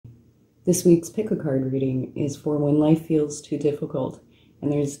This week's pick-a-card reading is for when life feels too difficult,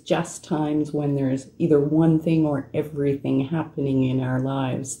 and there's just times when there's either one thing or everything happening in our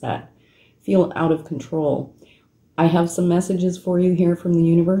lives that feel out of control. I have some messages for you here from the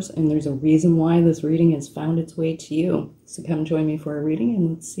universe, and there's a reason why this reading has found its way to you. So come join me for a reading and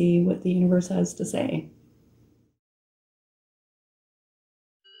let's see what the universe has to say.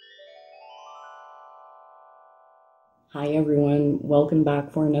 Hi everyone, welcome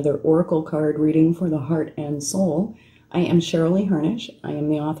back for another Oracle card reading for the heart and soul. I am Cheryl Harnish. I am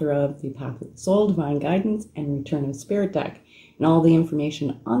the author of The Path of the Soul, Divine Guidance, and Return of Spirit deck. And all the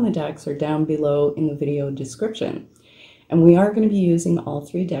information on the decks are down below in the video description. And we are going to be using all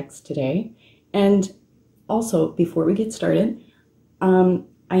three decks today. And also, before we get started, I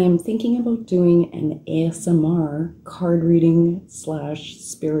am thinking about doing an ASMR card reading /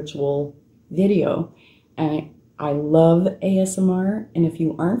 spiritual video. And I love ASMR, and if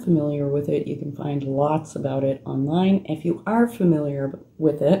you aren't familiar with it, you can find lots about it online. If you are familiar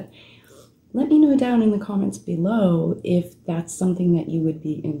with it, let me know down in the comments below if that's something that you would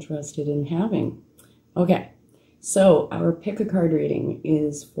be interested in having. Okay, so our pick-a-card reading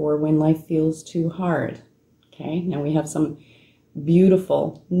is for when life feels too hard. Okay, now we have some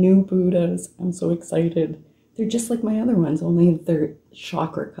beautiful new Buddhas. I'm so excited. They're just like my other ones, only they're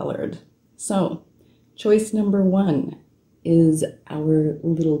chakra colored. So, choice number 1 is our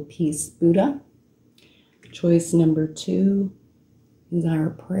little peace Buddha. Choice number 2 is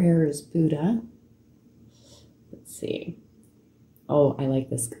our prayers Buddha. Let's see. Oh, I like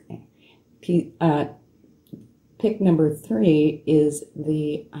this guy. Pick number 3 is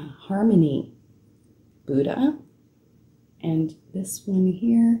the harmony Buddha. And this one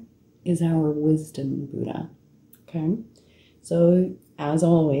here is our wisdom Buddha. Okay, so as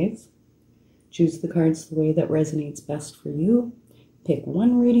always, choose the cards the way that resonates best for you. Pick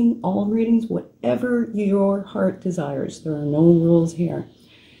one reading, all readings, whatever your heart desires. There are no rules here.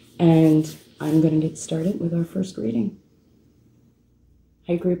 And I'm going to get started with our first reading.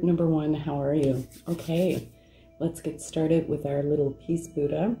 Hi, group number 1. How are you? Okay, let's get started with our little peace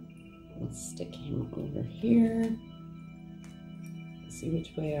Buddha. Let's stick him over here. Let's see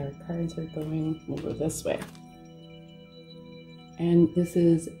which way our cards are going. We'll go this way. And this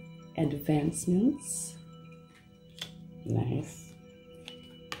is advancements. Nice.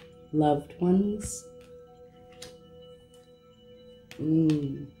 Loved ones.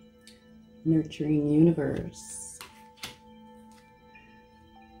 Nurturing universe.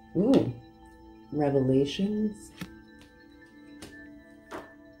 Ooh. Revelations.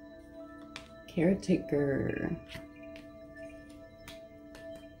 Caretaker.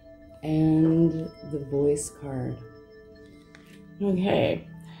 And the voice card. Okay.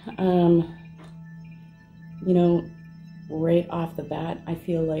 You know, right off the bat, I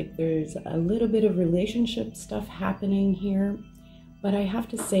feel like there's a little bit of relationship stuff happening here, but I have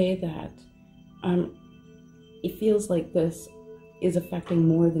to say that it feels like this is affecting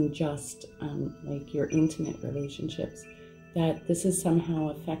more than just like your intimate relationships, that this is somehow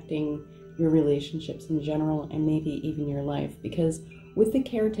affecting your relationships in general and maybe even your life, because with the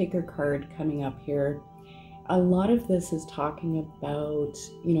caretaker card coming up here, a lot of this is talking about,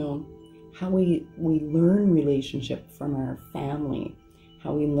 you know, how we learn relationship from our family,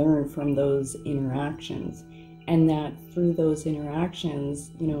 how we learn from those interactions, and that through those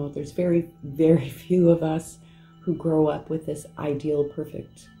interactions, you know, there's very, very few of us who grow up with this ideal,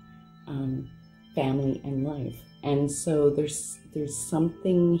 perfect family and life. And so there's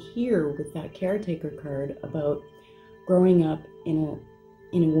something here with that caretaker card about growing up in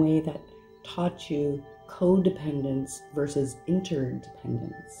a way that taught you codependence versus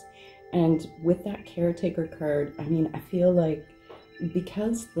interdependence. And with that caretaker card, I mean, I feel like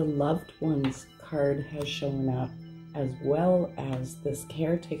because the loved ones card has shown up as well as this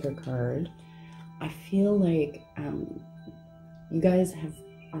caretaker card, I feel like you guys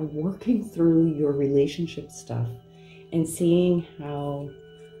are working through your relationship stuff and seeing how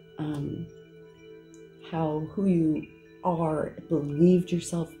who you are, believed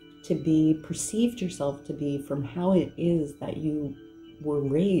yourself to be, perceived yourself to be from how it is that you were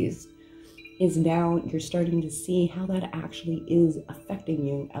raised, is now you're starting to see how that actually is affecting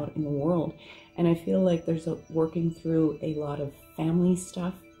you out in the world. And I feel like there's a working through a lot of family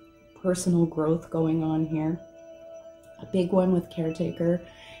stuff, personal growth going on here. A big one with caretaker,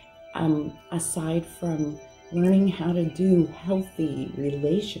 aside from learning how to do healthy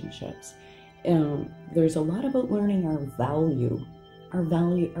relationships, there's a lot about learning our value,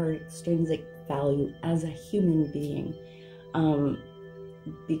 our extrinsic value as a human being.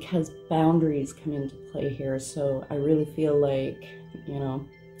 Because boundaries come into play here. So I really feel like, you know,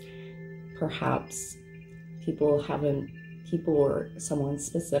 perhaps people or someone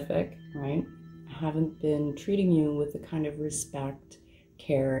specific, right, haven't been treating you with the kind of respect,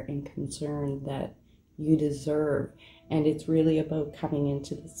 care, and concern that you deserve. And it's really about coming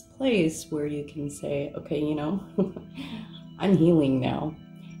into this place where you can say, okay, you know, I'm healing now.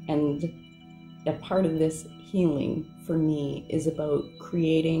 And a part of this healing for me is about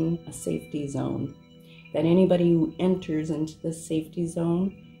creating a safety zone. That anybody who enters into this safety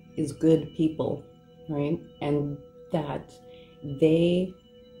zone is good people, right? And that they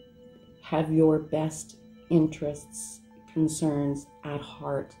have your best interests, concerns at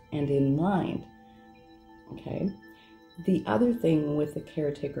heart and in mind, okay? The other thing with the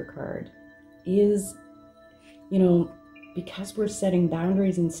caretaker card is, you know, because we're setting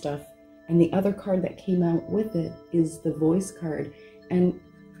boundaries and stuff, and the other card that came out with it is the voice card. And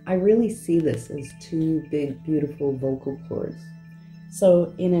I really see this as two big, beautiful vocal cords.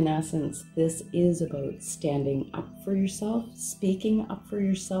 So in an essence, this is about standing up for yourself, speaking up for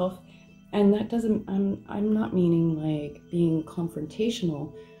yourself. And that doesn't, I'm not meaning like being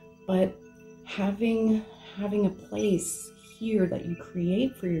confrontational, but having a place here that you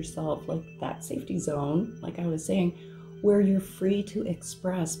create for yourself, like that safety zone, like I was saying, where you're free to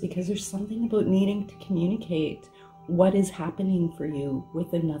express, because there's something about needing to communicate what is happening for you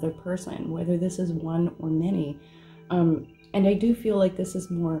with another person, whether this is one or many. And I do feel like this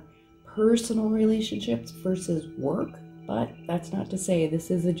is more personal relationships versus work, but that's not to say this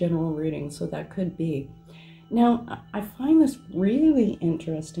is a general reading, so that could be. Now, I find this really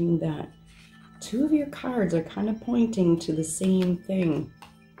interesting that two of your cards are kind of pointing to the same thing.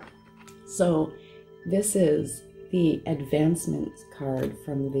 So this is the advancement card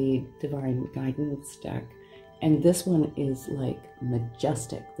from the Divine Guidance deck. And this one is like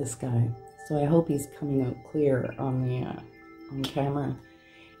majestic, this guy. So I hope he's coming out clear on the on camera.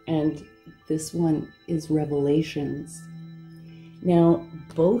 And this one is Revelations. Now,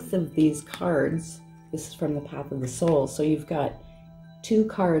 both of these cards, this is from the Path of the Soul. So you've got two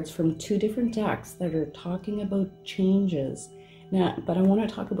cards from two different decks that are talking about changes. Now, but I want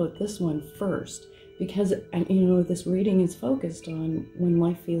to talk about this one first, because, you know, this reading is focused on when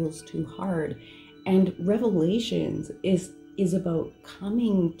life feels too hard. And Revelations is about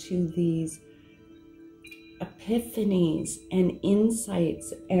coming to these epiphanies and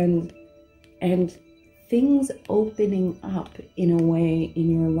insights and things opening up in a way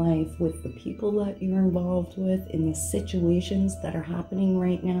in your life with the people that you're involved with, in the situations that are happening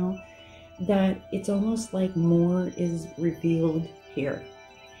right now, that it's almost like more is revealed here.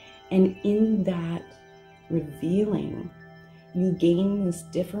 And in that revealing, you gain this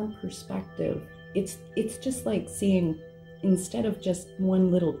different perspective. It's just like seeing, instead of just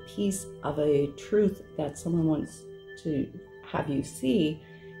one little piece of a truth that someone wants to have you see,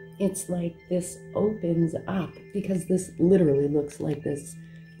 it's like this opens up, because this literally looks like this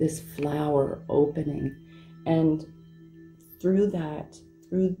flower opening. And through that,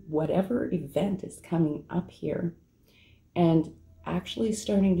 through whatever event is coming up here, and actually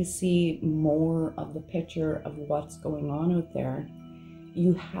starting to see more of the picture of what's going on out there,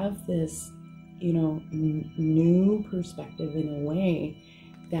 you have this, you know, new perspective in a way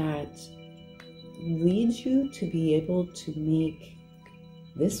that leads you to be able to make.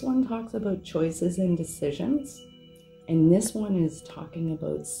 This one talks about choices and decisions, and this one is talking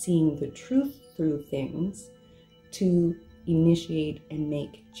about seeing the truth through things to initiate and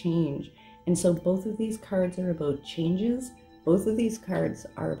make change. And so both of these cards are about changes. Both of these cards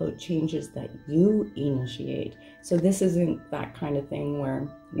are about changes that you initiate. So this isn't that kind of thing where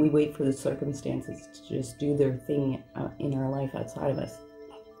we wait for the circumstances to just do their thing in our life outside of us.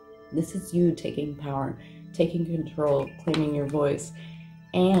 This is you taking power, taking control, claiming your voice.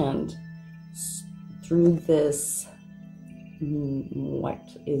 And through this, what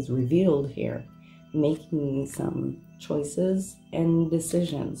is revealed here, making some choices and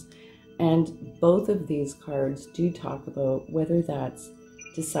decisions. And both of these cards do talk about whether that's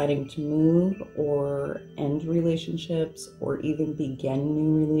deciding to move or end relationships or even begin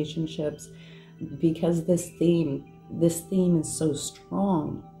new relationships, because this theme is so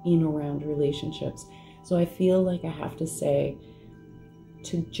strong in around relationships. So I feel like I have to say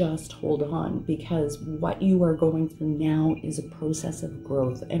to just hold on, because what you are going through now is a process of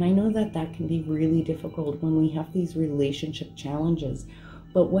growth. And I know that that can be really difficult when we have these relationship challenges,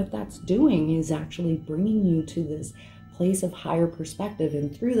 but what that's doing is actually bringing you to this place of higher perspective.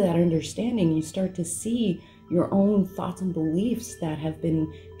 And through that understanding, you start to see your own thoughts and beliefs that have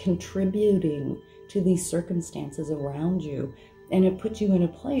been contributing to these circumstances around you. And it puts you in a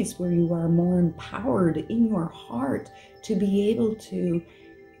place where you are more empowered in your heart to be able to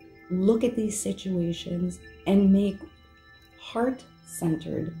look at these situations and make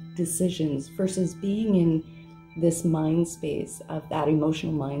heart-centered decisions versus being in this mind space of that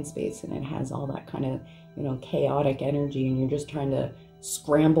emotional mind space, and it has all that kind of, you know, chaotic energy, and you're just trying to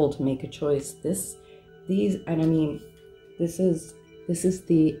scramble to make a choice. This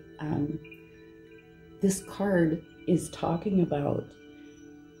card is talking about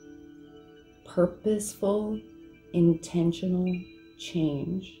purposeful, intentional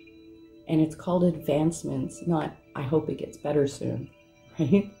change, and it's called advancements, not I hope it gets better soon,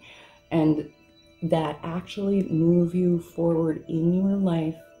 right? And that actually move you forward in your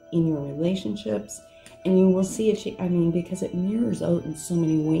life, in your relationships, and you will see it, because it mirrors out in so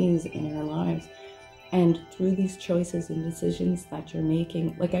many ways in our lives. And through these choices and decisions that you're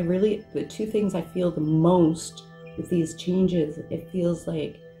making, like the two things I feel the most with these changes, it feels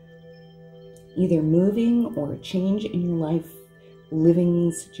like either moving or a change in your life,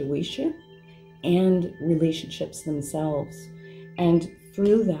 living situation, and relationships themselves. And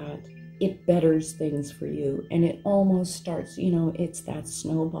through that, it betters things for you. And it almost starts, it's that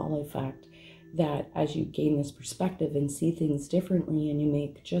snowball effect that as you gain this perspective and see things differently, and you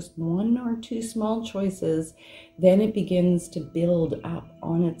make just one or two small choices, then it begins to build up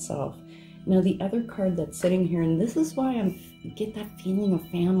on itself. Now, the other card that's sitting here, and this is why I get that feeling of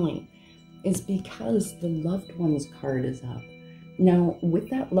family, is because the loved ones card is up. Now, with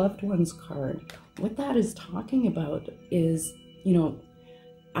that loved ones card, what that is talking about is,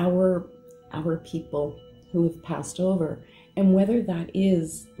 our people who have passed over, and whether that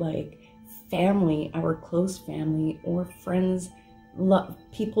is like family, our close family, or friends,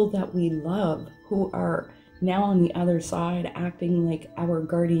 people that we love who are now on the other side acting like our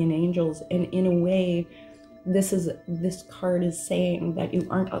guardian angels. And in a way, this card is saying that you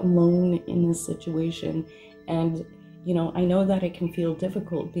aren't alone in this situation. And I know that it can feel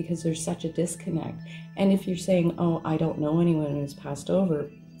difficult because there's such a disconnect. And if you're saying, oh, I don't know anyone who's passed over,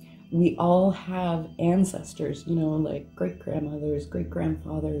 we all have ancestors, like great-grandmothers,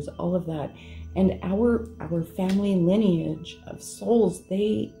 great-grandfathers, all of that. And our family lineage of souls,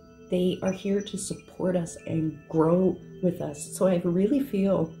 they are here to support us and grow with us. So I really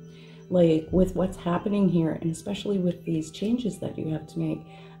feel like with what's happening here, and especially with these changes that you have to make,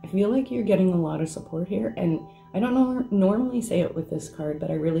 I feel like you're getting a lot of support here. And I don't normally say it with this card,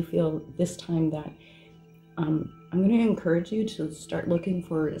 but I really feel this time that I'm going to encourage you to start looking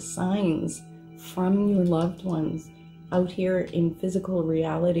for signs from your loved ones out here in physical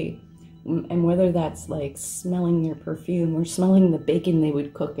reality. And whether that's like smelling their perfume or smelling the bacon they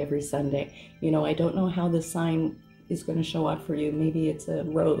would cook every Sunday. I don't know how the sign is going to show up for you. Maybe it's a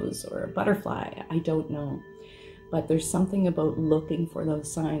rose or a butterfly. I don't know. But there's something about looking for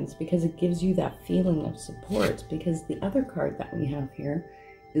those signs, because it gives you that feeling of support. Because the other card that we have here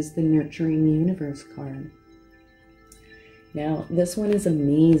is the Nurturing Universe card. Now, this one is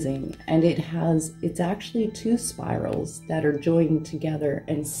amazing, and it's actually two spirals that are joined together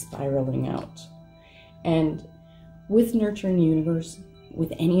and spiraling out. And with Nurturing Universe,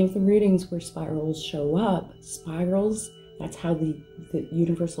 with any of the readings where spirals show up, that's how the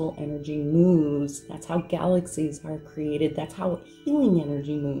universal energy moves. That's how galaxies are created. That's how healing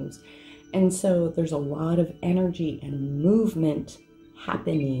energy moves. And so there's a lot of energy and movement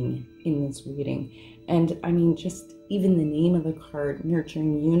happening in this reading. And just even the name of the card,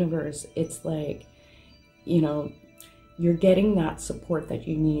 Nurturing Universe, it's like, you're getting that support that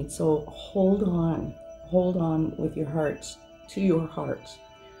you need. So hold on with your heart to your heart.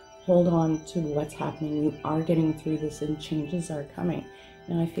 Hold on to what's happening. You are getting through this, and changes are coming.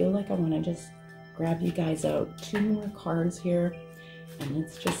 And I feel like I want to just grab you guys out. Two more cards here, and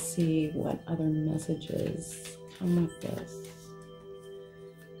let's just see what other messages come with this.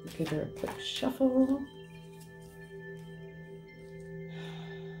 Give her a quick shuffle.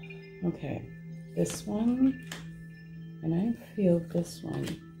 Okay, this one, and I feel this one.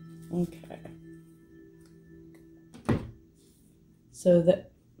 Okay. So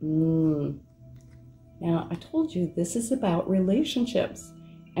now I told you this is about relationships,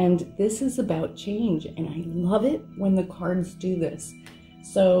 and this is about change, and I love it when the cards do this.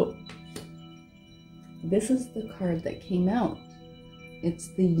 So this is the card that came out. It's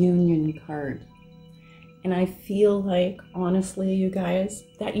the Union card. And I feel like, honestly, you guys,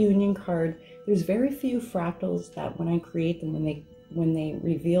 that Union card, there's very few fractals that when I create them, when they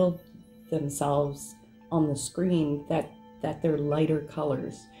reveal themselves on the screen, that they're lighter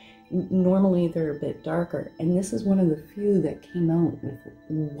colors. Normally they're a bit darker. And this is one of the few that came out with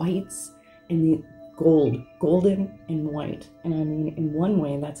whites and the golden and white. And in one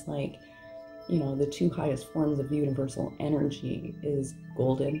way, that's like, you know, the two highest forms of universal energy is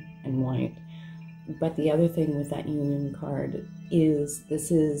golden and white. But the other thing with that union card is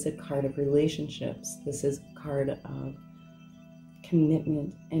this is a card of relationships. This is a card of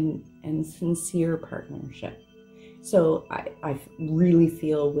commitment and sincere partnership. So I really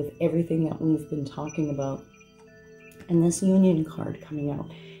feel with everything that we've been talking about and this union card coming out,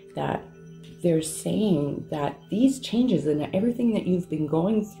 that they're saying that these changes and everything that you've been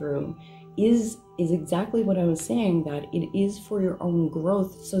going through is exactly what I was saying, that it is for your own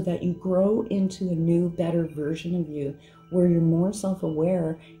growth, so that you grow into a new, better version of you, where you're more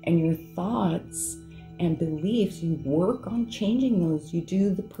self-aware, and your thoughts and beliefs, you work on changing those. You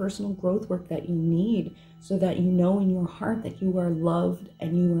do the personal growth work that you need, so that you know in your heart that you are loved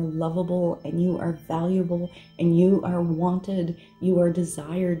and you are lovable and you are valuable and you are wanted, you are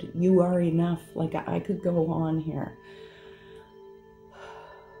desired, you are enough. Like, I could go on here.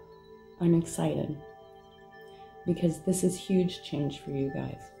 I'm excited because this is huge change for you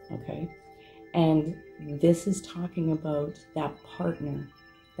guys, okay? And this is talking about that partner,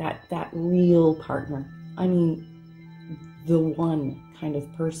 that real partner. I mean, the one kind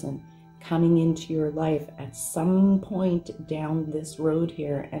of person coming into your life at some point down this road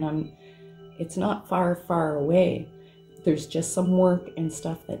here. And it's not far away. There's just some work and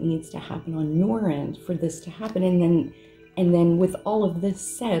stuff that needs to happen on your end for this to happen. And then with all of this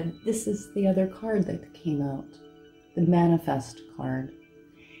said, this is the other card that came out, the manifest card.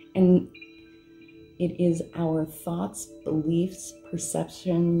 And it is our thoughts, beliefs,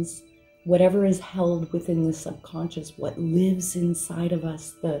 perceptions, whatever is held within the subconscious, what lives inside of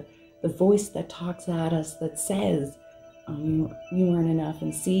us, the voice that talks at us that says, you aren't enough,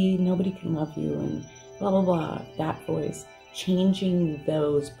 and see, nobody can love you, and blah, blah, blah, that voice. Changing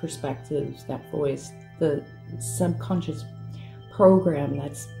those perspectives, that voice, the subconscious program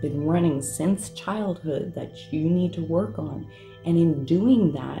that's been running since childhood that you need to work on. And in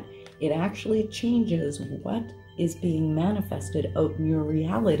doing that, it actually changes what is being manifested out in your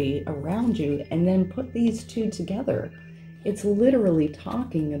reality around you. And then put these two together. It's literally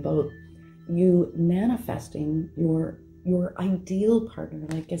talking about you manifesting your ideal partner,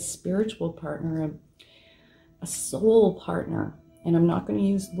 like a spiritual partner, a soul partner. And I'm not going to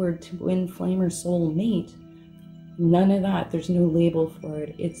use the word twin flame or soul mate. None of that. There's no label for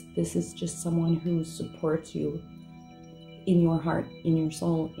it. This is just someone who supports you in your heart, in your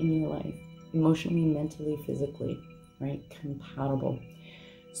soul, in your life, emotionally, mentally, physically, right? Compatible.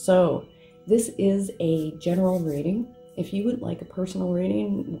 So this is a general reading. If you would like a personal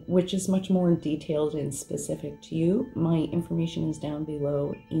reading, which is much more detailed and specific to you, my information is down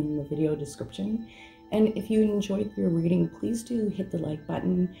below in the video description. And if you enjoyed your reading, please do hit the like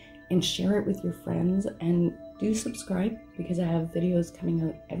button and share it with your friends, and do subscribe, because I have videos coming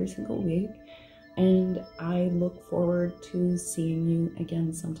out every single week. And I look forward to seeing you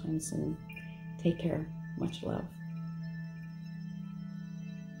again sometime soon. Take care. Much love.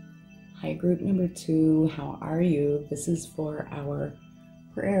 Hi, group number 2. How are you? This is for our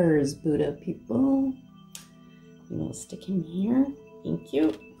prayers, Buddha people. We'll stick him here. Thank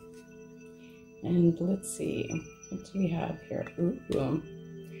you. And let's see. What do we have here? Ooh.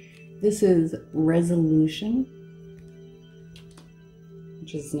 This is resolution,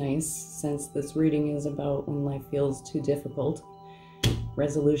 which is nice since this reading is about when life feels too difficult.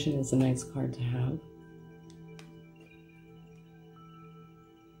 Resolution is a nice card to have.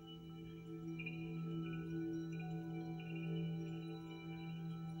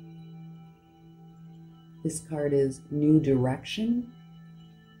 This card is new direction.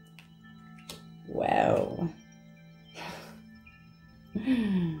 Wow.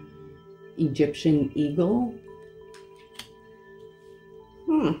 Egyptian eagle.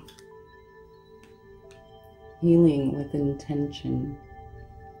 Healing with intention.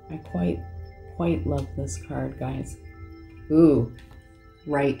 I quite love this card, guys. Ooh,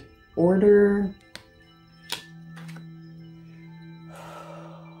 right order.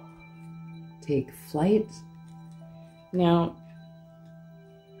 Take flight. Now,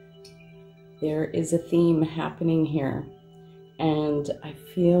 there is a theme happening here, and I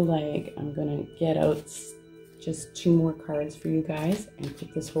feel like I'm gonna get out just 2 more cards for you guys and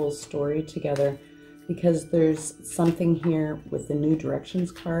put this whole story together, because there's something here with the new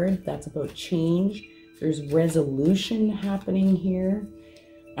directions card that's about change. There's resolution happening here.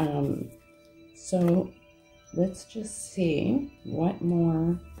 So let's just see what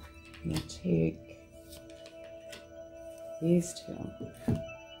more. I'm gonna take these 2.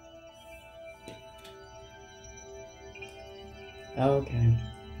 Okay,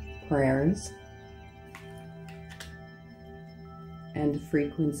 prayers and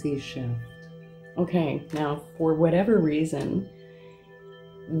frequency shift. Okay, now for whatever reason,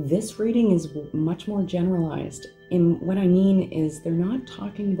 this reading is much more generalized. And what I mean is they're not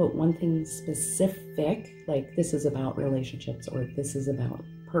talking about one thing specific, like this is about relationships or this is about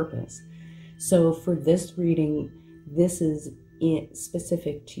purpose. So for this reading, this is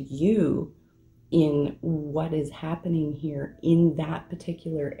specific to you in what is happening here in that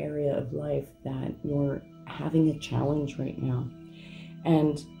particular area of life that you're having a challenge right now.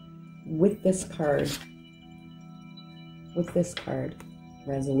 And with this card,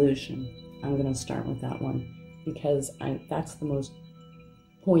 resolution, I'm going to start with that one because that's the most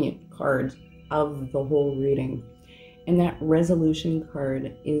poignant card of the whole reading. And that resolution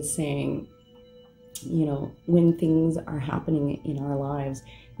card is saying, you know, when things are happening in our lives,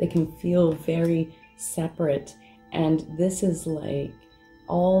 they can feel very separate. And this is like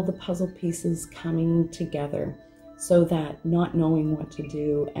all the puzzle pieces coming together, so that not knowing what to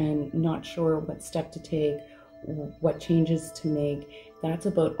do and not sure what step to take, what changes to make, that's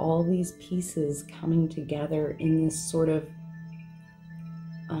about all these pieces coming together in this sort of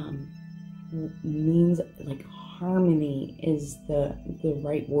means, like harmony is the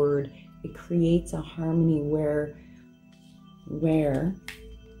right word. It creates a harmony where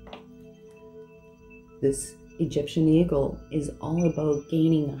this Egyptian eagle is all about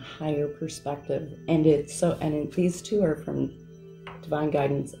gaining a higher perspective. And these two are from Divine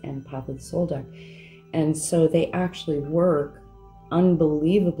Guidance and Path of the Soul deck. And so they actually work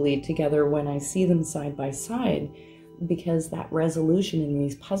unbelievably together when I see them side by side, because that resolution in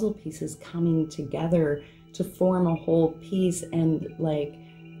these puzzle pieces coming together to form a whole piece, and like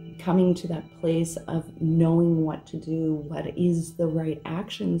coming to that place of knowing what to do, what is the right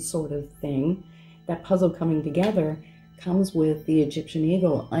action sort of thing. That puzzle coming together comes with the Egyptian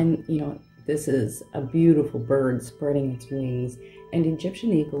eagle. This is a beautiful bird spreading its wings, and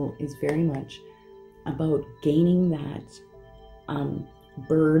Egyptian eagle is very much about gaining that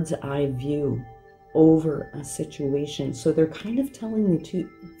bird's eye view over a situation. So they're kind of telling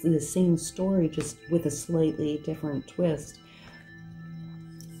the same story, just with a slightly different twist.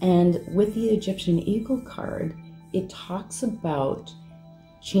 And with the Egyptian eagle card, it talks about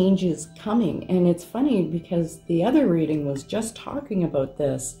changes coming. And it's funny because the other reading was just talking about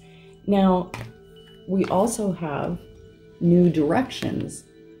this. Now, we also have new directions.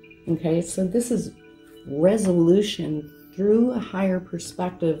 Okay, so this is resolution through a higher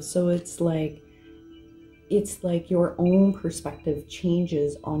perspective. So it's like your own perspective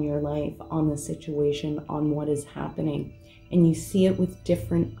changes on your life, on the situation, on what is happening, and you see it with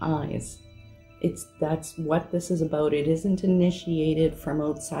different eyes. That's what this is about. It isn't initiated from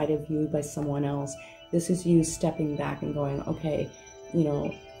outside of you by someone else. This is you stepping back and going, okay,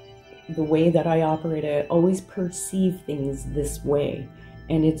 the way that I operate, I always perceive things this way.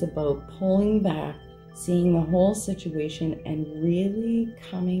 And it's about pulling back, seeing the whole situation, and really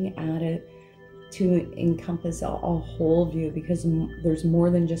coming at it to encompass a whole view, because there's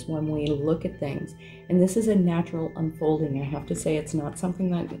more than just one way to look at things. And this is a natural unfolding. I have to say, it's not something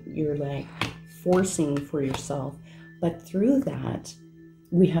that you're like forcing for yourself. But through that,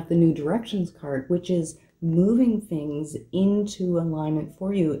 we have the new directions card, which is moving things into alignment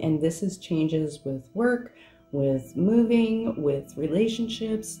for you. And this is changes with work, with moving, with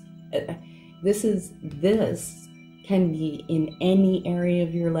relationships. This can be in any area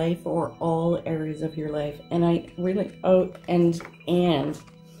of your life or all areas of your life. And I really,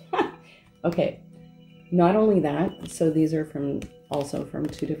 okay, not only that, so these are also from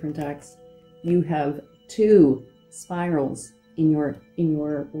two different decks. You have two spirals in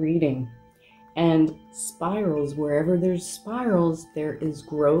your reading. And spirals, wherever there's spirals, there is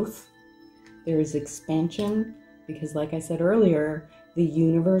growth, there is expansion, because like I said earlier, the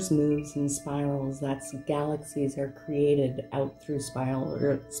universe moves in spirals. That's galaxies are created out through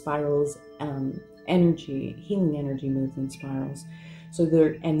spirals. Energy, healing energy moves in spirals. So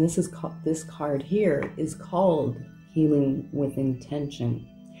this card here is called Healing with Intention.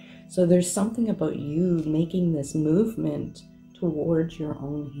 So there's something about you making this movement towards your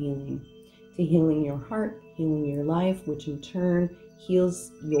own healing, to healing your heart, healing your life, which in turn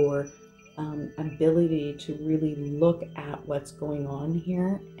heals your ability to really look at what's going on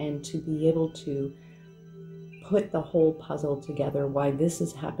here, and to be able to put the whole puzzle together, why this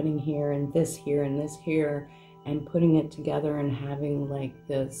is happening here and this here and this here, and putting it together and having like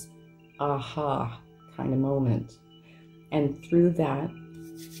this aha kind of moment. And through that,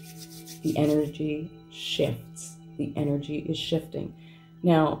 the energy shifts. The energy is shifting.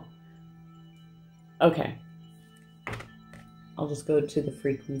 Now, okay, I'll just go to the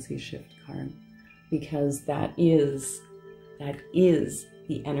frequency shift card, because that is the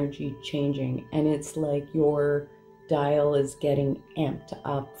the energy changing, and it's like your dial is getting amped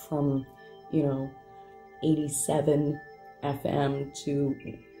up from, 87 FM to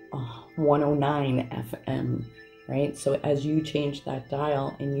 109 FM, right? So as you change that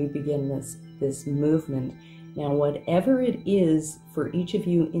dial and you begin this movement, now whatever it is for each of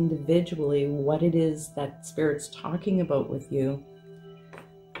you individually, what it is that Spirit's talking about with you,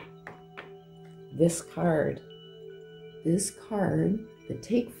 this card, the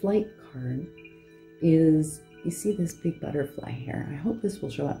Take Flight card, is, you see this big butterfly here. I hope this will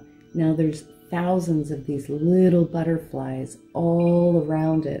show up. Now there's thousands of these little butterflies all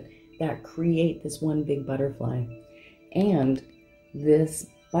around it that create this one big butterfly. And this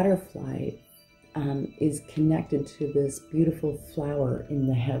butterfly is connected to this beautiful flower in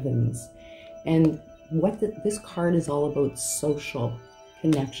the heavens. And what this card is all about: social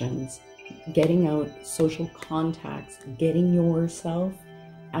connections, getting out, social contacts, getting yourself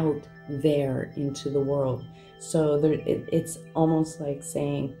out there into the world. So it's almost like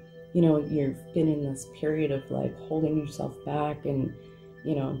saying, you've been in this period of like holding yourself back and,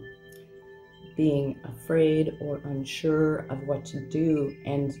 being afraid or unsure of what to do,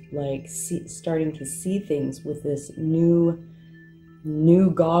 and like starting to see things with this new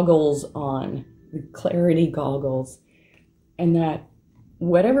goggles on, the clarity goggles, and that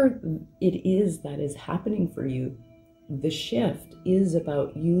whatever it is that is happening for you, the shift is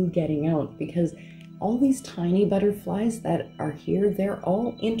about you getting out, because all these tiny butterflies that are here, they're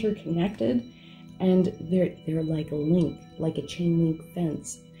all interconnected, and they're like a link, like a chain link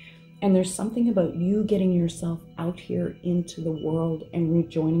fence. And there's something about you getting yourself out here into the world and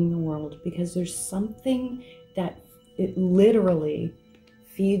rejoining the world, because there's something that it literally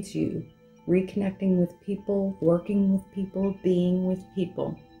feeds you, reconnecting with people, working with people, being with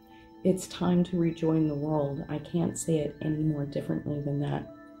people. It's time to rejoin the world. I can't say it any more differently than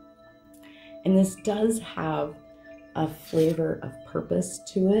that. And this does have a flavor of purpose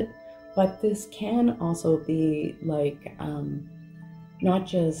to it, but this can also be like, not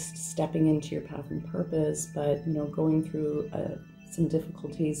just stepping into your path and purpose, but, going through some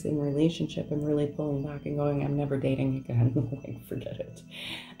difficulties in relationship and really pulling back and going, I'm never dating again, like, forget it.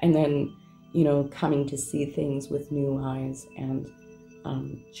 And then, coming to see things with new eyes, and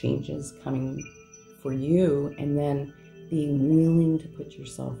changes coming for you, and then being willing to put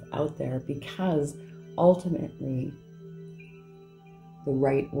yourself out there, because ultimately the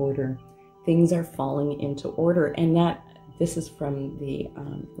right order, things are falling into order. And that this is from the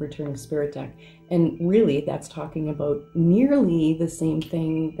Return of Spirit deck, and really that's talking about nearly the same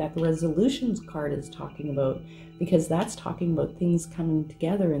thing that the Resolutions card is talking about, because that's talking about things coming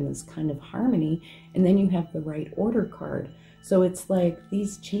together in this kind of harmony. And then you have the Right Order card. So it's like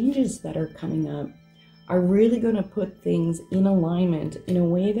these changes that are coming up are really going to put things in alignment in a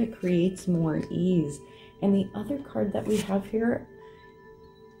way that creates more ease. And the other card that we have here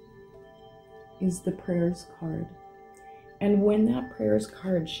is the Prayers card. And when that Prayers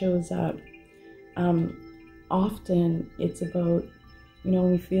card shows up, often it's about,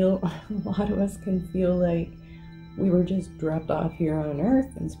 we feel, a lot of us can feel like we were just dropped off here on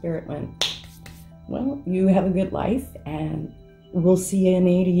earth, and Spirit went, well, you have a good life and we'll see you in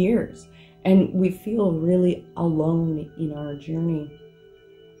 80 years. And we feel really alone in our journey.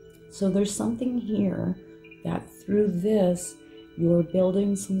 So there's something here that through this, you're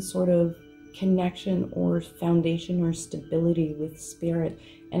building some sort of connection or foundation or stability with Spirit.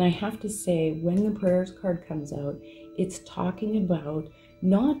 And I have to say, when the Prayers card comes out, it's talking about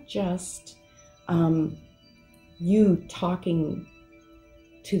not just you talking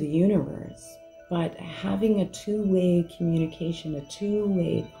to the universe, but having a two-way communication, a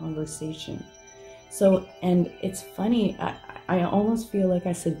two-way conversation. So, and it's funny, I almost feel like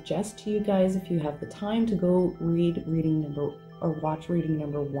I suggest to you guys, if you have the time, to go read reading number, or watch reading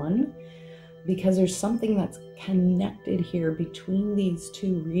number 1, because there's something that's connected here between these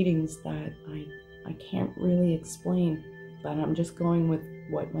two readings that I can't really explain, but I'm just going with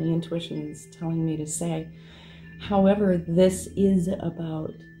what my intuition is telling me to say. However, this is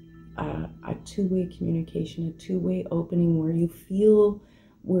about a two-way communication, a two-way opening where you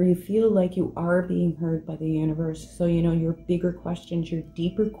feel like you are being heard by the universe. So, your bigger questions, your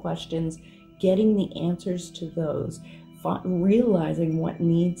deeper questions, getting the answers to those, realizing what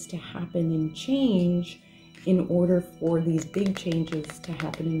needs to happen and change in order for these big changes to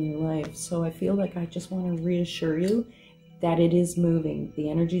happen in your life. So I feel like I just want to reassure you that it is moving.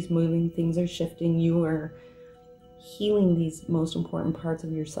 The energy's moving, things are shifting. You are healing these most important parts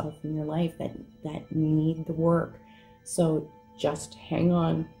of yourself in your life that need the work. So just hang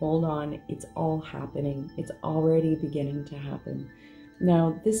on, hold on. It's all happening. It's already beginning to happen.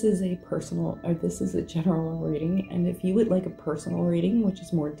 Now, this is a general reading, and if you would like a personal reading, which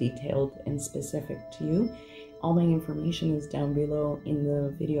is more detailed and specific to you, all my information is down below in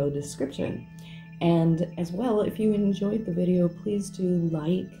the video description. And as well, if you enjoyed the video, please do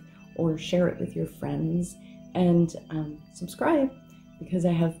like or share it with your friends, and subscribe, because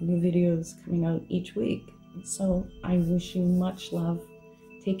I have new videos coming out each week. So I wish you much love.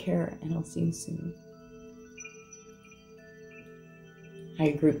 Take care, and I'll see you soon.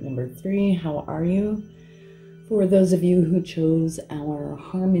 Hi, group number 3. How are you? For those of you who chose our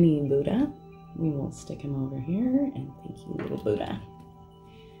Harmony Buddha, we will stick him over here, and thank you, little Buddha.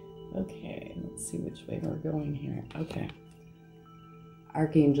 Okay, let's see which way we're going here. Okay.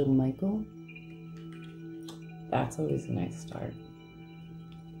 Archangel Michael. That's always a nice start.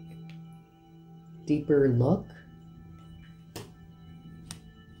 Deeper look.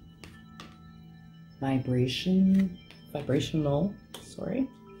 Vibrational, sorry.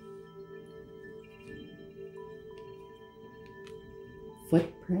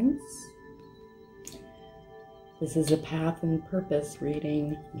 Footprints. This is a path and purpose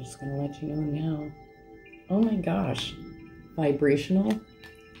reading. I'm just going to let you know now. Oh my gosh. Vibrational.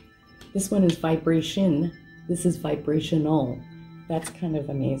 This one is vibration. This is vibrational. That's kind of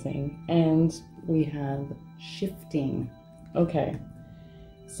amazing. And we have shifting. Okay.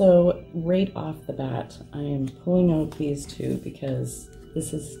 So right off the bat, I am pulling out these two because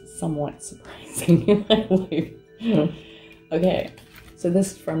this is somewhat surprising in my life. Okay, so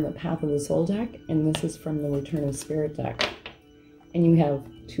this is from the Path of the Soul deck, and this is from the Return of Spirit deck. And you have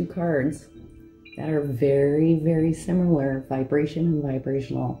two cards that are very, very similar, vibration and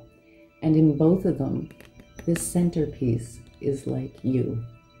vibrational. And in both of them, this centerpiece is like you.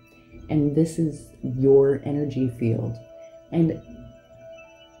 And this is your energy field. And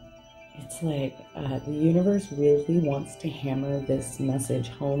it's like the universe really wants to hammer this message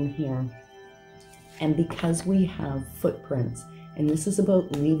home here. And because we have footprints, and this is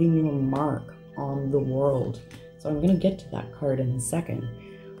about leaving your mark on the world. So I'm going to get to that card in a second.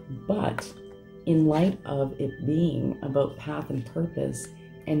 But in light of it being about path and purpose,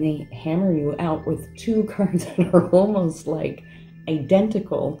 and they hammer you out with two cards that are almost like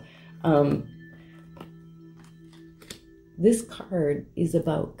identical, this card is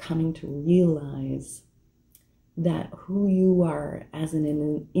about coming to realize that who you are as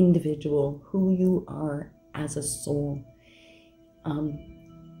an individual, who you are as a soul,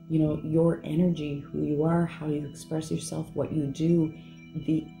 you know, your energy, who you are, how you express yourself, what you do,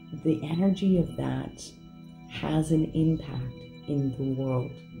 the energy of that has an impact in the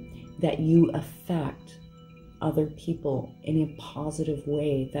world, that you affect other people in a positive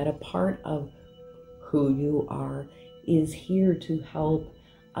way, that a part of who you are is here to help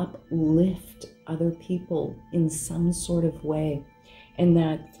uplift other people in some sort of way. And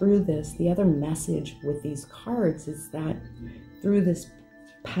that through this, the other message with these cards is that through this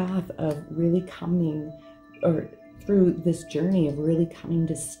path of really coming, or through this journey of really coming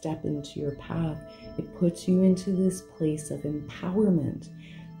to step into your path, it puts you into this place of empowerment.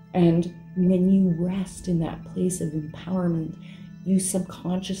 And when you rest in that place of empowerment, you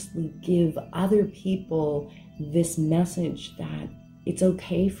subconsciously give other people this message that it's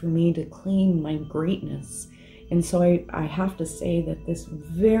okay for me to claim my greatness. And so I have to say that this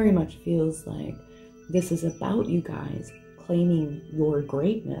very much feels like this is about you guys claiming your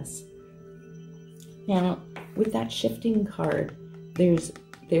greatness. Now, with that shifting card,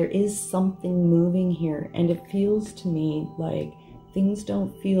 there is something moving here, and it feels to me like things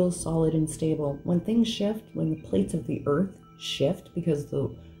don't feel solid and stable. When things shift, when the plates of the earth shift, because the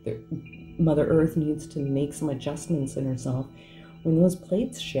Mother Earth needs to make some adjustments in herself, when those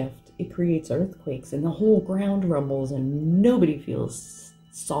plates shift, it creates earthquakes, and the whole ground rumbles, and nobody feels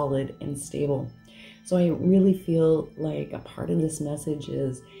solid and stable. So I really feel like a part of this message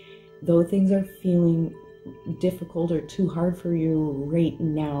is, though things are feeling difficult or too hard for you right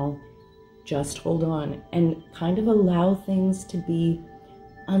now, just hold on and kind of allow things to be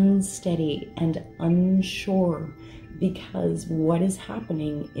unsteady and unsure, because what is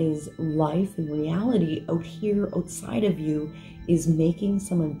happening is life and reality out here outside of you is making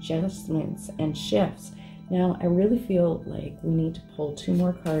some adjustments and shifts. Now, I really feel like we need to pull two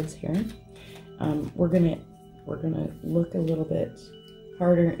more cards here. We're gonna look a little bit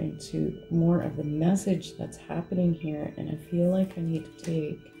harder into more of the message that's happening here, and I feel like I need to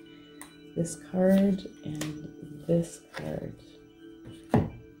take this card and this card.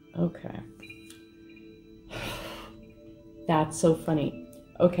 Okay. That's so funny.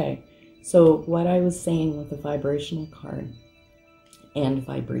 Okay, so what I was saying with the vibrational card and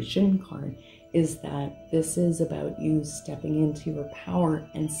vibration card is that this is about you stepping into your power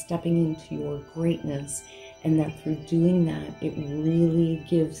and stepping into your greatness, and that through doing that, it really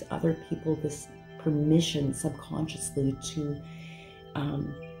gives other people this permission subconsciously to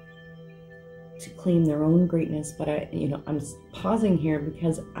claim their own greatness. But I'm pausing here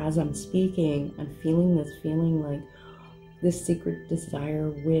because as I'm speaking, I'm feeling this feeling like this secret desire,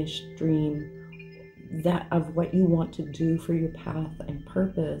 wish, dream, that of what you want to do for your path and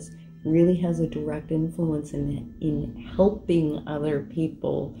purpose really has a direct influence in helping other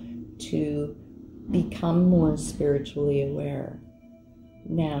people to become more spiritually aware.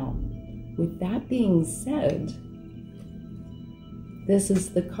 Now, with that being said, this is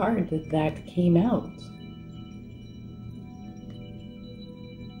the card that came out.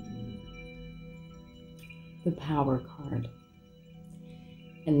 The Power card.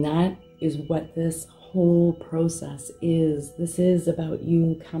 And that is what this whole process is. This is about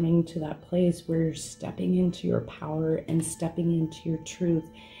you coming to that place where you're stepping into your power and stepping into your truth.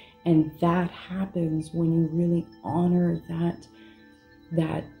 And that happens when you really honor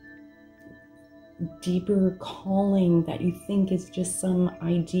that deeper calling that you think is just some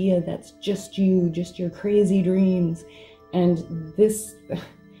idea that's just you, just your crazy dreams. And this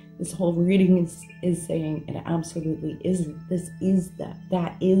whole reading is saying it absolutely isn't. This is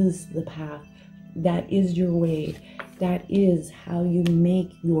that is the path. That is your way. That is how you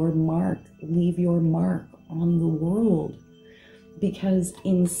make your mark, leave your mark on the world. Because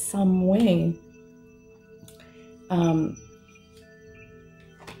in some way, okay,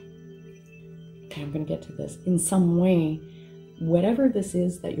 I'm going to get to this. In some way, whatever this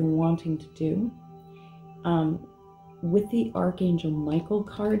is that you're wanting to do, with the Archangel Michael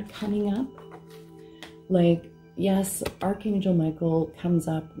card coming up, like, yes, Archangel Michael comes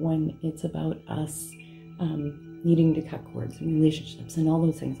up when it's about us needing to cut cords and relationships and all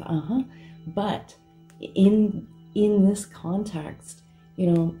those things. But in this context,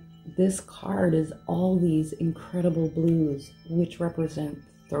 this card is all these incredible blues, which represent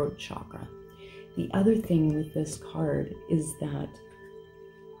the throat chakra. The other thing with this card is that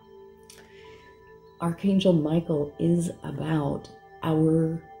Archangel Michael is about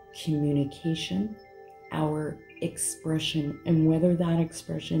our communication, our expression, and whether that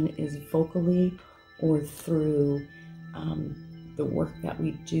expression is vocally or through the work that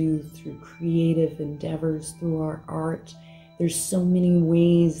we do, through creative endeavors, through our art. There's so many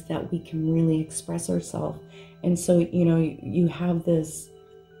ways that we can really express ourselves. And so, you have this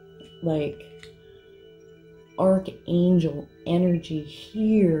like archangel energy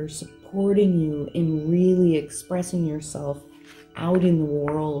here supporting you in really expressing yourself out in the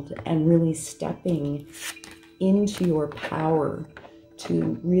world and really stepping into your power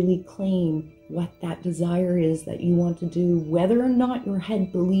to really claim what that desire is that you want to do, whether or not your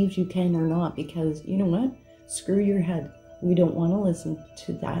head believes you can or not. Because you know what? Screw your head. We don't want to listen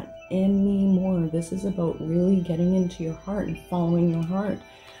to that anymore. This is about really getting into your heart and following your heart.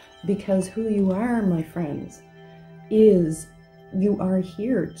 Because who you are, my friends, is you are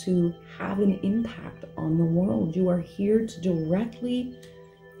here to have an impact on the world. You are here to directly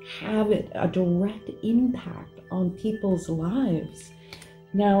have a direct impact on people's lives.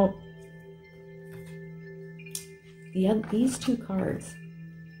 Now, these two cards,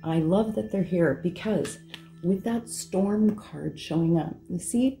 I love that they're here because with that storm card showing up, you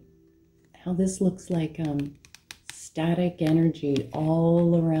see how this looks like static energy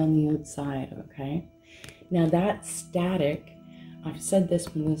all around the outside, okay? Now that static, I've said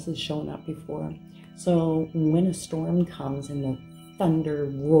this when this has shown up before. So when a storm comes and the thunder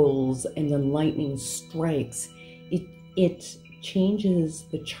rolls and the lightning strikes, it changes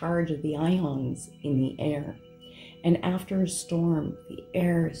the charge of the ions in the air. And after a storm, the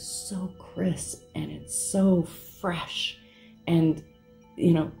air is so crisp and it's so fresh and,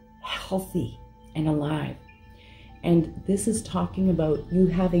 healthy and alive. And this is talking about you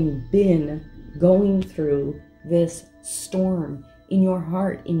having been going through this storm in your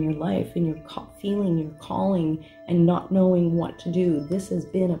heart, in your life, in your feeling, your calling, and not knowing what to do. This has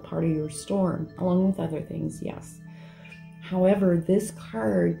been a part of your storm, along with other things, yes. However, this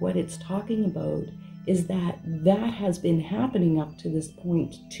card, what it's talking about is that has been happening up to this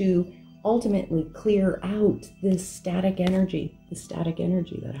point to ultimately clear out this static energy,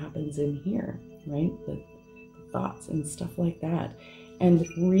 that happens in here, right? The thoughts and stuff like that. And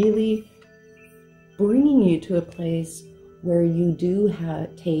really bringing you to a place where you do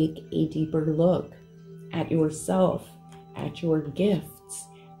take a deeper look at yourself, at your gifts,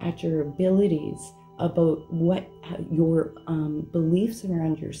 at your abilities, about what your beliefs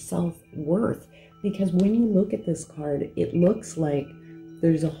around your self-worth. Because when you look at this card, it looks like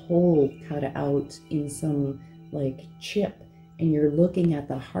there's a hole cut out in some like chip, and you're looking at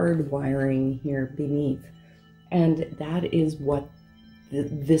the hard wiring here beneath. And that is what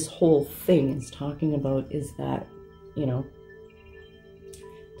this whole thing is talking about, is that, you know,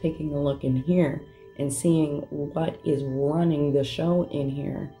 taking a look in here and seeing what is running the show in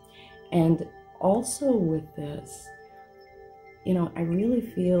here. And also with this, you know, I really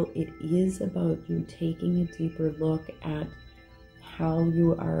feel it is about you taking a deeper look at how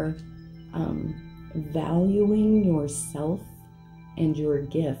you are valuing yourself and your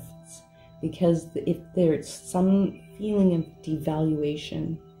gifts. Because if there's some feeling of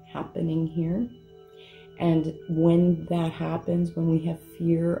devaluation happening here, and when that happens, when we have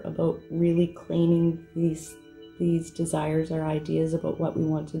fear about really claiming these desires or ideas about what we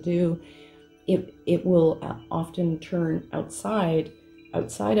want to do, it will often turn outside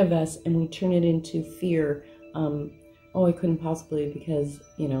of us, and we turn it into fear. Oh, I couldn't possibly, because,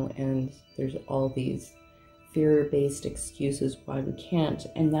 you know, and there's all these fear-based excuses why we can't.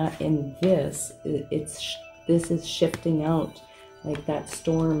 And that in this, this is shifting out. Like that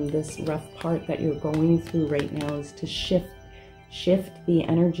storm, this rough part that you're going through right now is to shift the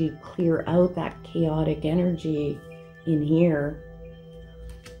energy, clear out that chaotic energy in here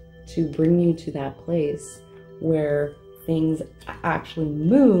to bring you to that place where things actually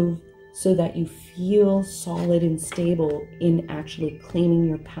move, so that you feel solid and stable in actually claiming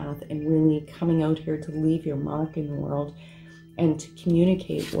your path and really coming out here to leave your mark in the world and to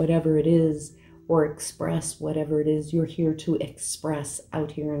communicate whatever it is, or express whatever it is you're here to express out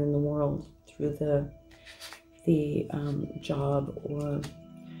here in the world through the job or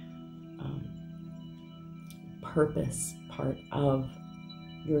purpose part of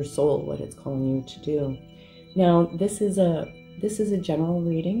your soul, what it's calling you to do. Now, this is a general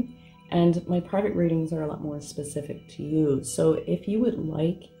reading, and my private readings are a lot more specific to you. So if you would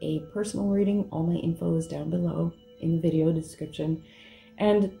like a personal reading, all my info is down below in the video description.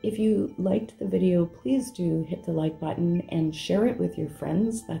 And if you liked the video, please do hit the like button and share it with your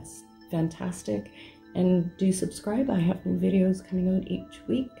friends. That's fantastic. And do subscribe. I have new videos coming out each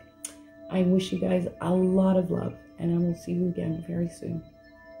week. I wish you guys a lot of love, and I will see you again very soon.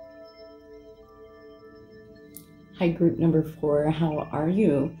 Hi, group number 4. How are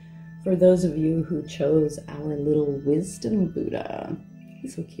you? For those of you who chose our little wisdom Buddha.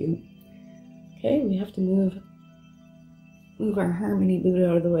 He's so cute. Okay, we have to move our Harmony Buddha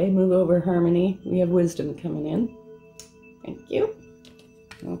out of the way. Move over, Harmony. We have wisdom coming in. Thank you.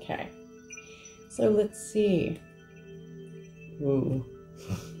 Okay. So let's see. Ooh.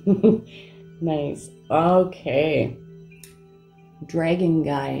 Nice. Okay. Dragon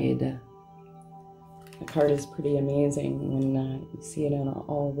Guide. The card is pretty amazing when you see it in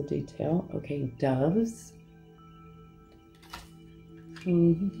all the detail. Okay, doves. I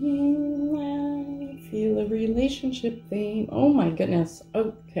feel a relationship theme. Oh my goodness.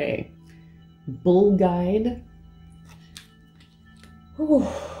 Okay. Bull Guide. Whew.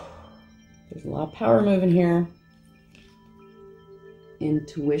 There's a lot of power moving here.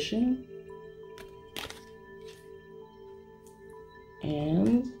 Intuition.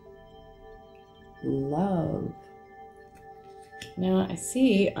 And love. Now I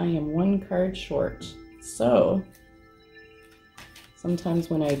see I am one card short. So sometimes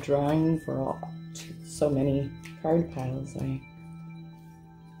when I'm drawing for so many card piles, I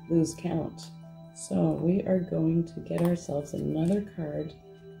lose count. So we are going to get ourselves another card.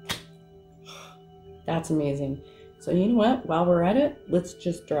 That's amazing. So you know what? While we're at it, let's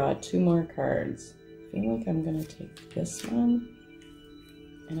just draw 2 more cards. I feel like I'm going to take this one,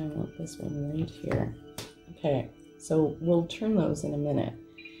 and I want this one right here. Okay, so we'll turn those in a minute.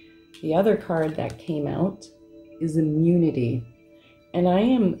 The other card that came out is immunity. And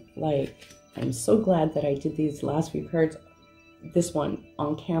I'm so glad that I did these last few cards, this one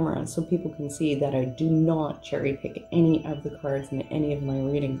on camera, so people can see that I do not cherry pick any of the cards in any of my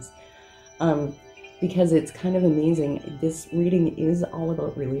readings. Because it's kind of amazing. This reading is all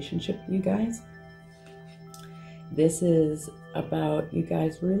about relationship, you guys. This is about you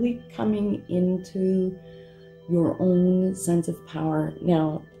guys really coming into your own sense of power.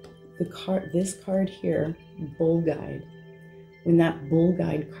 Now, this card here, Bull Guide, when that Bull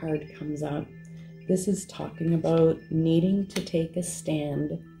Guide card comes up, this is talking about needing to take a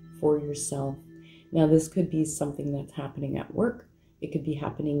stand for yourself. Now, this could be something that's happening at work. It could be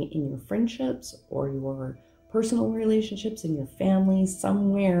happening in your friendships or your personal relationships, in your family,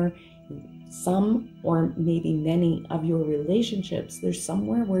 somewhere, some or maybe many of your relationships. There's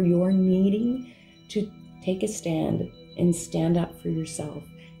somewhere where you're needing to take a stand and stand up for yourself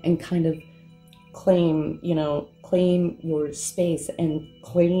and kind of claim, claim your space and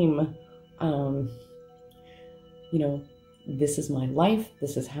claim, this is my life,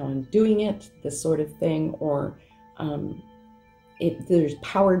 this is how I'm doing it, this sort of thing. Or there's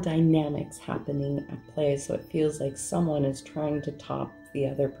power dynamics happening at play, so it feels like someone is trying to top the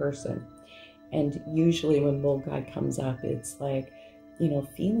other person. And usually when Bull Guide comes up, it's like,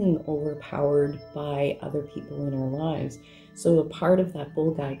 feeling overpowered by other people in our lives. So a part of that Bull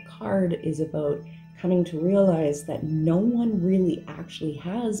Guide card is about coming to realize that no one really actually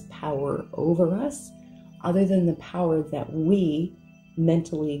has power over us other than the power that we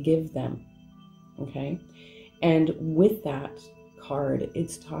mentally give them. Okay? And with that card,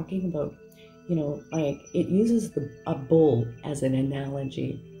 it's talking about, it uses a bull as an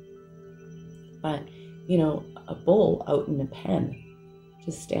analogy. But, a bull out in a pen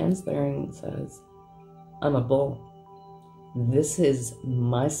just stands there and says, I'm a bull. This is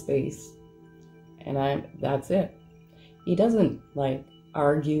my space. And that's it. He doesn't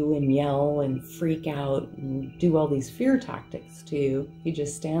argue and yell and freak out and do all these fear tactics to you. He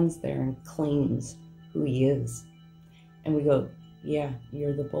just stands there and claims who he is. And we go, yeah,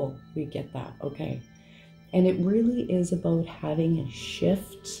 you're the bull. We get that. Okay. And it really is about having a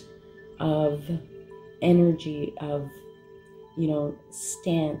shift of energy, of,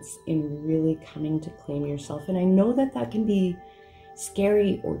 stance in really coming to claim yourself. And I know that can be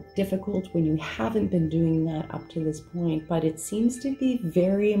scary or difficult when you haven't been doing that up to this point, but it seems to be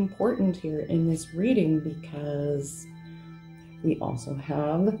very important here in this reading because we also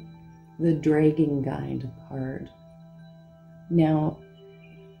have the Dragon Guide card. Now,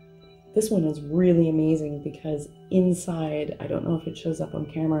 this one is really amazing because inside, I don't know if it shows up on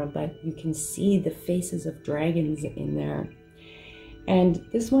camera, but you can see the faces of dragons in there. And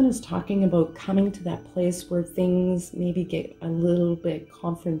this one is talking about coming to that place where things maybe get a little bit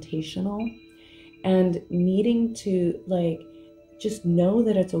confrontational and needing to just know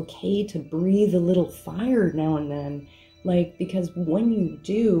that it's okay to breathe a little fire now and then. Because when you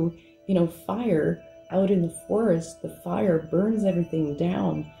do, fire out in the forest, the fire burns everything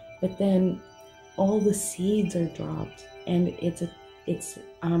down, but then all the seeds are dropped, and it's a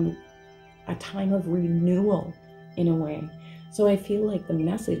time of renewal in a way. So I feel like the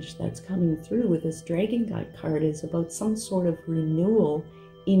message that's coming through with this Dragon Guide card is about some sort of renewal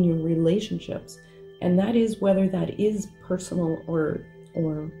in your relationships. And that is whether that is personal or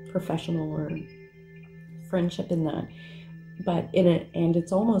professional or friendship in that. But and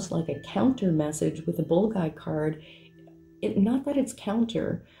it's almost like a counter message with the Bull Guide card. Not that it's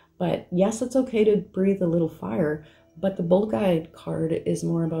counter, but yes, it's okay to breathe a little fire, but the Bull Guide card is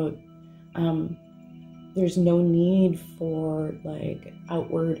more about there's no need for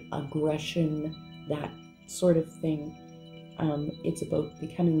outward aggression, that sort of thing. It's about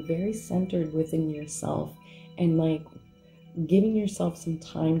becoming very centered within yourself and giving yourself some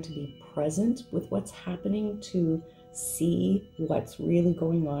time to be present with what's happening, to see what's really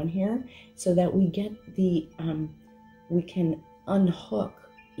going on here, so that we get we can unhook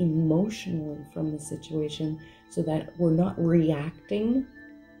emotionally from the situation, so that we're not reacting.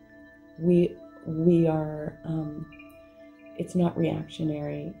 We are it's not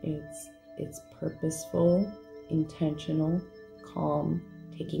reactionary, it's purposeful, intentional, calm,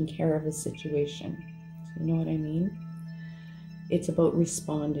 taking care of a situation. So you know what I mean? It's about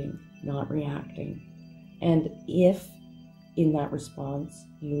responding, not reacting. And if in that response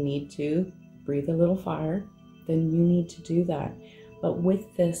you need to breathe a little fire, then you need to do that. But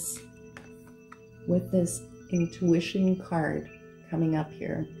with this intuition card coming up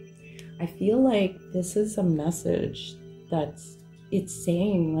here, I feel like this is a message it's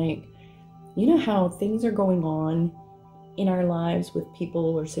saying, how things are going on in our lives with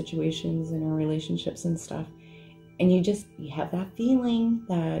people or situations in our relationships and stuff, and you have that feeling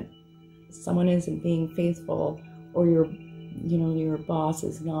that someone isn't being faithful, or your boss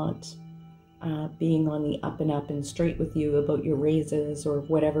is not being on the up and up and straight with you about your raises or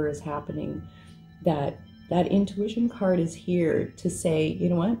whatever is happening. That intuition card is here to say, you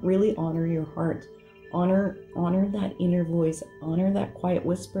know what, really honor your heart, honor that inner voice, honor that quiet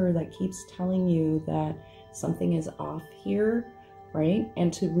whisper that keeps telling you that something is off here, right?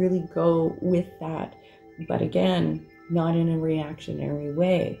 And to really go with that, but again, not in a reactionary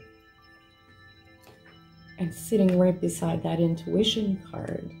way. And sitting right beside that intuition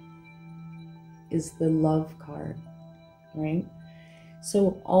card is the love card, right?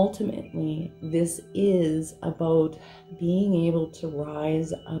 So ultimately, this is about being able to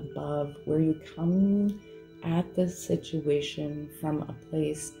rise above, where you come at the situation from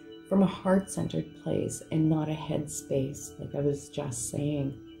a heart-centered place and not a head space, like I was just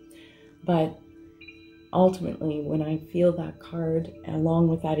saying. But ultimately, when I feel that card along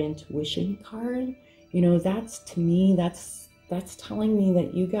with that intuition card, that's, to me, that's telling me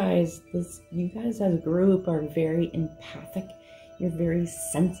that you guys as a group are very empathic. You're very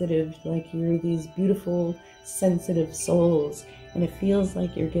sensitive, like you're these beautiful, sensitive souls. And it feels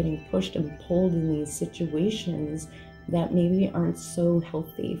like you're getting pushed and pulled in these situations that maybe aren't so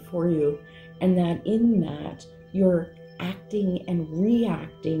healthy for you. And that in that, you're acting and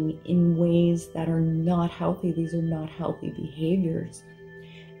reacting in ways that are not healthy. These are not healthy behaviors.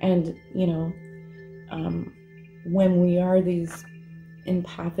 And, when we are these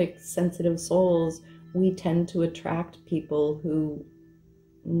empathic, sensitive souls, we tend to attract people who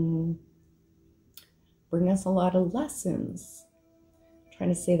bring us a lot of lessons. I'm trying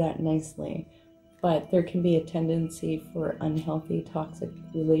to say that nicely. But there can be a tendency for unhealthy, toxic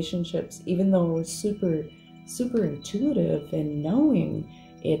relationships, even though we're super, super intuitive and knowing.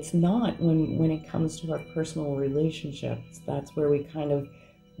 It's not when it comes to our personal relationships. That's where we kind of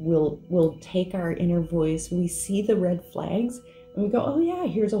will take our inner voice. We see the red flags and we go, oh yeah,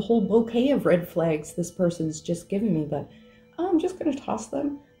 here's a whole bouquet of red flags this person's just given me, but I'm just going to toss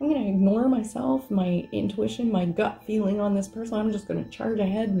them. I'm going to ignore myself, my intuition, my gut feeling on this person. I'm just going to charge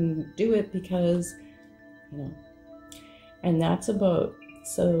ahead and do it because, and that's about,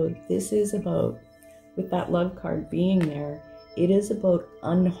 so this is about, with that love card being there, it is about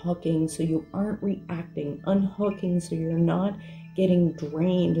unhooking so you aren't reacting, unhooking so you're not getting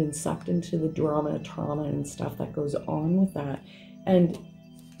drained and sucked into the trauma and stuff that goes on with that. And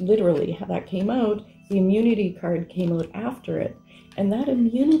literally how that came out, the immunity card came out after it. And that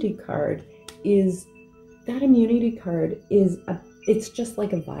immunity card is, it's just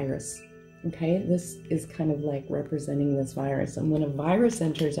like a virus. Okay, this is kind of like representing this virus. And when a virus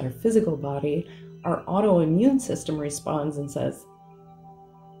enters our physical body, our autoimmune system responds and says,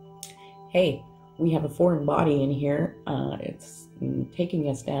 hey, we have a foreign body in here. It's taking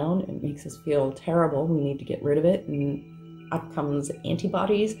us down. It makes us feel terrible. We need to get rid of it. And up comes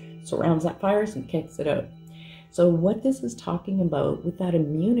antibodies, surrounds that virus and kicks it out. So what this is talking about with that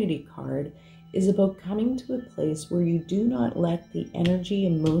immunity card is about coming to a place where you do not let the energy,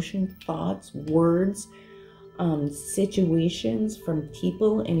 emotion, thoughts, words, situations from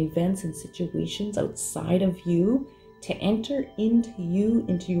people and events and situations outside of you to enter into you,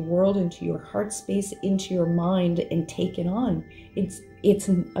 into your world, into your heart space, into your mind, and take it on. It's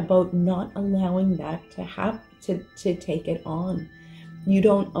about not allowing that to happen, to take it on. You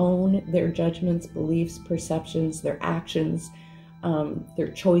don't own their judgments, beliefs, perceptions, their actions,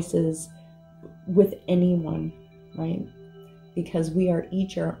 their choices with anyone, right? Because we are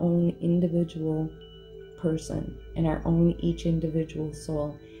each our own individual person and our own each individual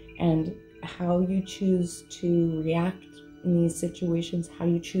soul. And how you choose to react in these situations, how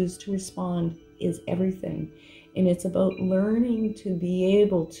you choose to respond is everything. And it's about learning to be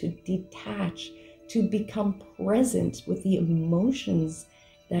able to detach, to become present with the emotions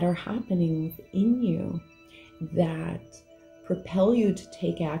that are happening within you that propel you to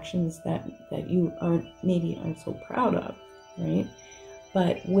take actions that you maybe aren't so proud of, right?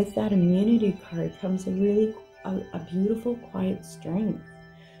 But with that immunity card comes a beautiful quiet strength,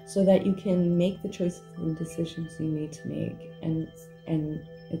 so that you can make the choices and decisions you need to make. And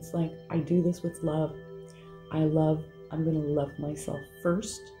it's like, I do this with love. I'm going to love myself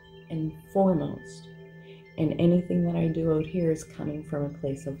first and foremost. And anything that I do out here is coming from a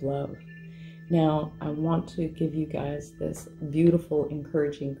place of love. Now, I want to give you guys this beautiful,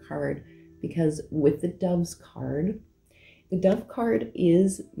 encouraging card, because with the Dove's card, the Dove card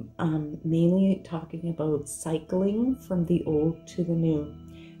is mainly talking about cycling from the old to the new.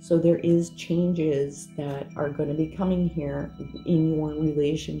 So there is changes that are going to be coming here in your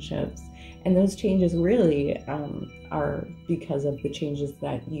relationships. And those changes really are because of the changes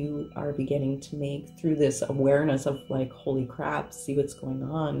that you are beginning to make through this awareness of like, holy crap, see what's going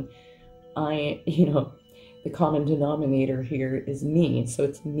on. The common denominator here is me. So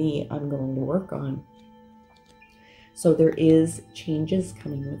it's me I'm going to work on. So there is changes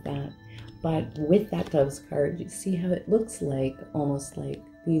coming with that. But with that Dove's card, you see how it looks like, almost like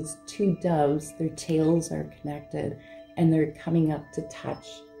these two doves, their tails are connected and they're coming up to touch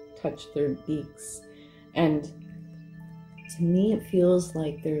their beaks. And to me, it feels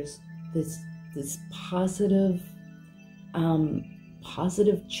like there's this positive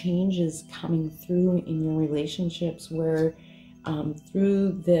changes coming through in your relationships, where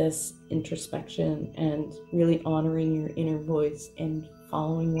through this introspection and really honoring your inner voice and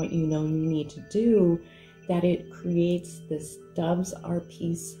following what you know you need to do, that it creates this doves are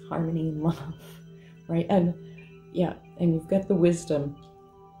peace, harmony, and love, right? And yeah, and you've got the wisdom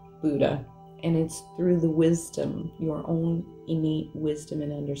Buddha, And it's through the wisdom, your own innate wisdom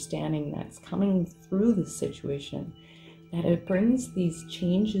and understanding that's coming through the situation, that it brings these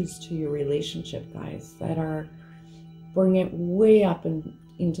changes to your relationship, guys, that are bring it way up and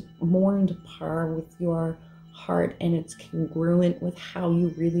into par with your heart, and it's congruent with how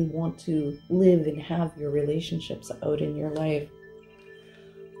you really want to live and have your relationships out in your life.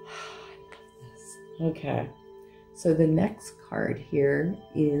 I love this. Okay, so the next card here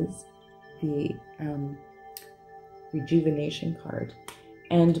is the rejuvenation card.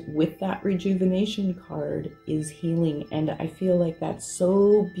 And with that rejuvenation card is healing. And I feel like that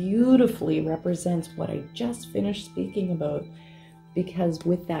so beautifully represents what I just finished speaking about. Because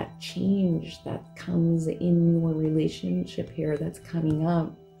with that change that comes in your relationship here that's coming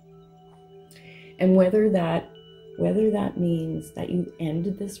up, and whether that means that you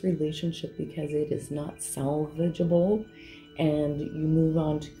ended this relationship because it is not salvageable, and you move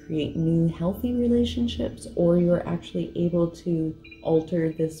on to create new healthy relationships, or you're actually able to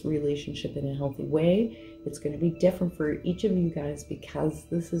alter this relationship in a healthy way. It's going to be different for each of you guys because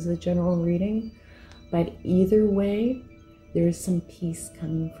this is a general reading. But either way, there's some peace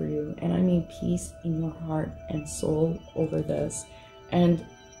coming for you. And I mean peace in your heart and soul over this. And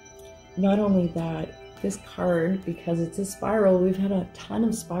not only that, this card, because it's a spiral, we've had a ton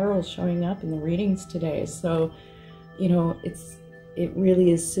of spirals showing up in the readings today. So you know, it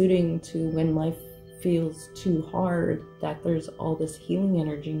really is suiting to when life feels too hard, that there's all this healing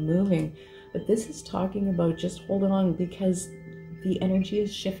energy moving. But this is talking about just hold on, because the energy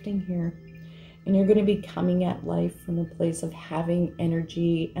is shifting here. And you're going to be coming at life from a place of having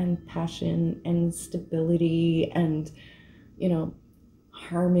energy and passion and stability and, you know,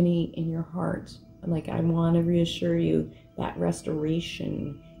 harmony in your heart. Like, I want to reassure you that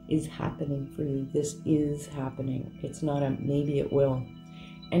restoration is happening for you. This is happening. It's not a maybe it will.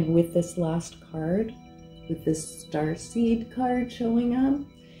 And with this last card, with this starseed card showing up,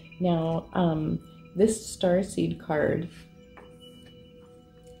 now this starseed card,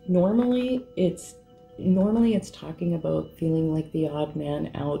 normally it's talking about feeling like the odd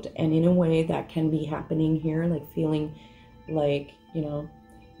man out, and in a way that can be happening here, like feeling like, you know,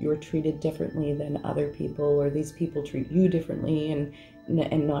 you're treated differently than other people, or these people treat you differently, and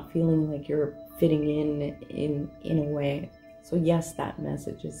not feeling like you're fitting in a way. So yes, that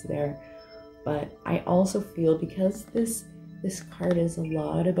message is there. But I also feel, because this card is a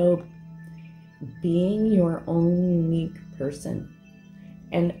lot about being your own unique person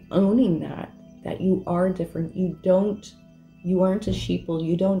and owning that you are different. You aren't a sheeple.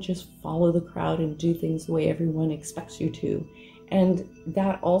 You don't just follow the crowd and do things the way everyone expects you to. And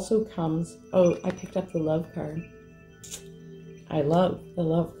that also comes, oh, I picked up the love card. I love the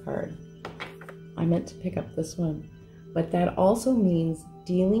love card. I meant to pick up this one. But that also means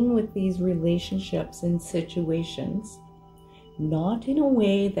dealing with these relationships and situations, not in a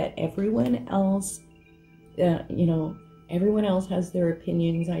way that everyone else, everyone else has their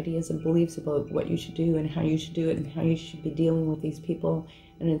opinions, ideas, and beliefs about what you should do and how you should do it and how you should be dealing with these people.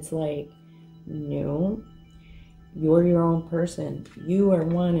 And it's like, no, you're your own person. You are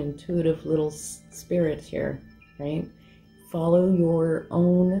one intuitive little spirit here, right? Follow your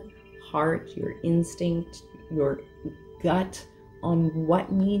own heart, your instinct, your gut on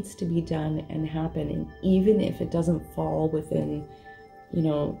what needs to be done and happen. And even if it doesn't fall within, you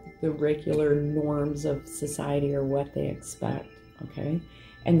know, the regular norms of society or what they expect, okay?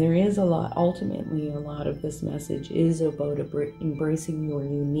 And there is ultimately a lot of this message is about embracing your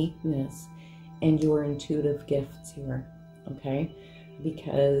uniqueness and your intuitive gifts here, okay?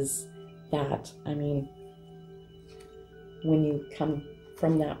 Because that, I mean, when you come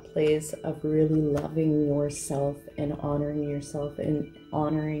from that place of really loving yourself and honoring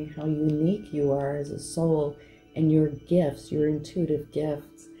how unique you are as a soul and your gifts, your intuitive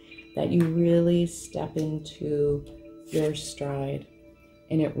gifts, that you really step into your stride,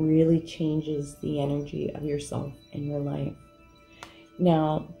 and it really changes the energy of yourself and your life.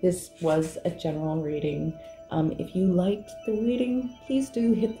 Now, this was a general reading. If you liked the reading, please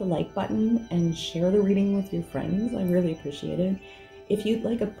do hit the like button and share the reading with your friends. I really appreciate it. If you'd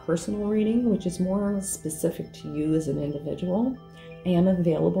like a personal reading, which is more specific to you as an individual, I am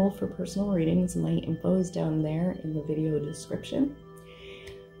available for personal readings. My info is down there in the video description.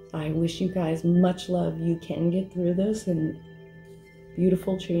 I wish you guys much love. You can get through this, and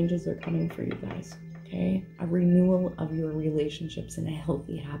beautiful changes are coming for you guys, okay? A renewal of your relationships in a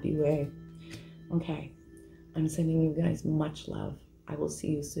healthy, happy way. Okay, I'm sending you guys much love. I will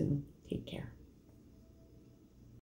see you soon. Take care.